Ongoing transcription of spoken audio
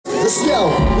Let's go,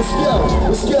 let's go,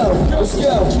 let's go, let's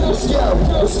go, let's go,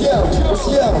 let's go, let's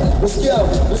go, let's go,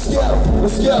 let's go,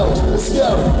 let's go, let's go,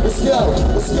 let's go,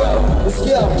 let's go, let's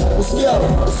go, let's go,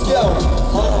 let's go.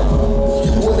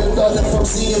 You would've thought that from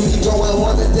seeing me going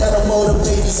harder that I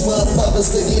motivate these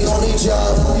motherfuckers to get on their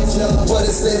job. But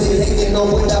instead they hating on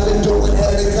what I've been doing,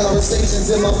 having conversations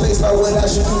in my face about what I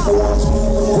should do for them.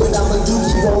 What I'ma do,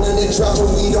 keep rolling and dropping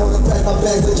weed on the pack. My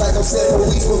bag look like I'm 7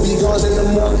 weeks, will be gone in the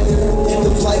morning. If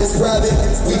the flight is private,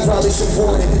 we probably should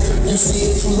board it. You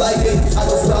see it, you like it, I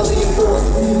could probably afford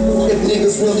it. If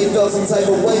niggas really felt some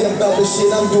type of way about the shit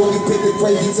I'm doing, you pick a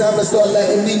crazy time and start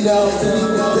letting me know.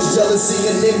 There's jealousy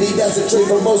and envy, that's a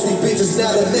trait for most these bitches.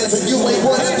 Not a man, so you ain't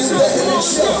wanna do letting it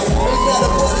show. Ain't not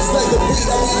a buddies like a beat,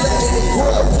 I be letting it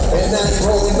grow. And I ain't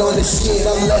holding on to shit,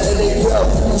 I'm letting it grow.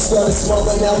 We started small,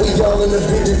 but now we all in the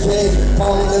bigger game.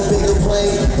 All in the bigger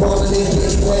plane, falling and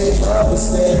getting paid. I was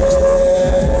there,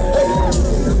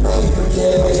 in the paper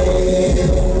game,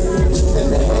 and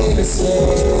the haters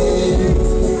say,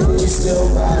 we still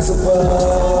rise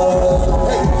above.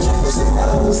 Hey, so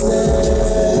I was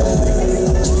there,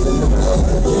 in the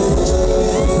paper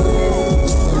game,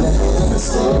 and the haters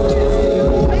say,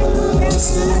 we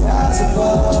still rise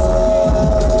above.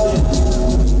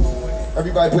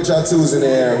 Everybody put y'all twos in the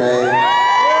air, man.